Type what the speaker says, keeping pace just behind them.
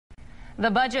The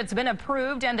budget's been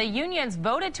approved and the unions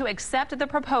voted to accept the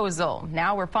proposal.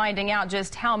 Now we're finding out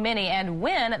just how many and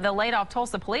when the laid-off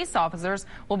Tulsa police officers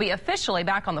will be officially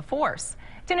back on the force.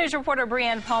 10 News reporter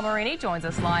Brianne Palmerini joins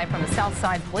us live from the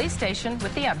Southside Police Station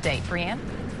with the update. Brianne?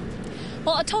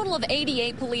 Well, a total of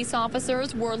 88 police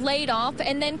officers were laid off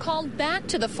and then called back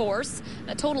to the force.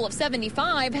 A total of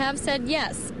 75 have said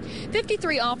yes.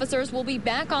 53 officers will be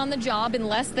back on the job in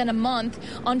less than a month.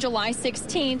 On July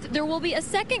 16th, there will be a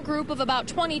second group of about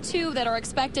 22 that are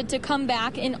expected to come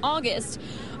back in August.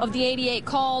 Of the 88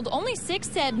 called, only 6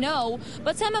 said no,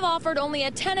 but some have offered only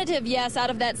a tentative yes out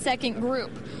of that second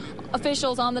group.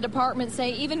 Officials on the department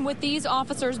say even with these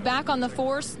officers back on the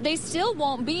force, they still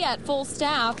won't be at full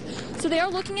staff, so they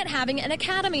are looking at having an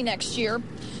academy next year.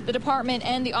 The department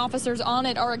and the officers on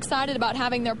it are excited about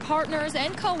having their partners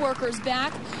and co-workers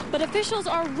back, but officials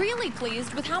are really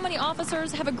pleased with how many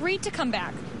officers have agreed to come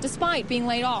back, despite being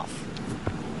laid off.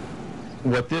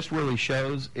 What this really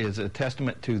shows is a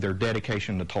testament to their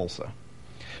dedication to Tulsa,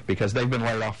 because they've been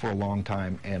laid off for a long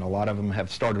time, and a lot of them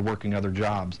have started working other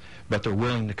jobs, but they're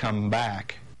willing to come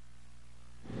back.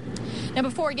 Now,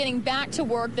 before getting back to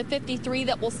work, the 53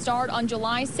 that will start on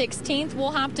July 16th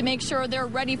will have to make sure they're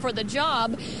ready for the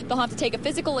job. They'll have to take a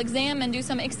physical exam and do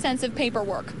some extensive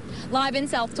paperwork. Live in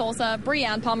South Tulsa,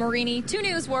 Brianne Palmerini, 2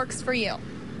 News Works for you.